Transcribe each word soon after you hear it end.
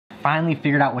finally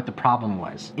figured out what the problem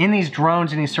was. In these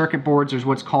drones and these circuit boards, there's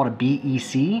what's called a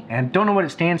BEC, and I don't know what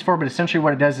it stands for, but essentially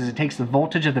what it does is it takes the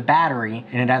voltage of the battery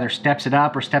and it either steps it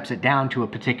up or steps it down to a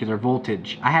particular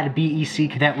voltage. I had a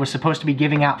BEC that was supposed to be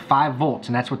giving out 5 volts,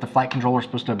 and that's what the flight controller is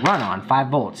supposed to run on, 5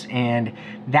 volts. And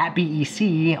that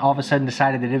BEC all of a sudden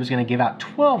decided that it was going to give out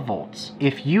 12 volts.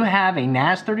 If you have a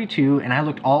Naze32, and I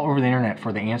looked all over the internet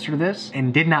for the answer to this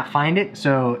and did not find it,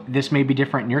 so this may be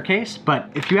different in your case, but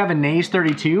if you have a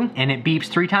Naze32 and it beeps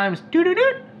 3 times,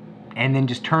 doo-doo-doo, and then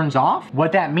just turns off,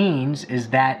 what that means is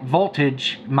that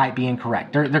voltage might be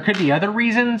incorrect. There could be other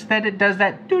reasons that it does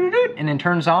that doo-doo-doo and then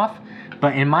turns off,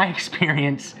 but in my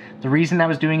experience, the reason that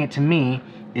was doing it to me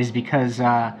is because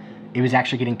it was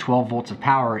actually getting 12 volts of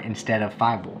power instead of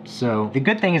 5 volts. So the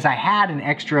good thing is I had an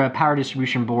extra power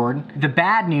distribution board. The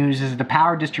bad news is the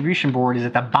power distribution board is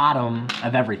at the bottom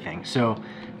of everything. So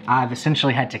I've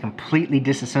essentially had to completely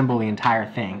disassemble the entire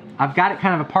thing. I've got it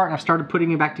kind of apart and I've started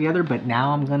putting it back together, but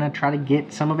now I'm gonna try to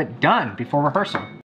get some of it done before rehearsal.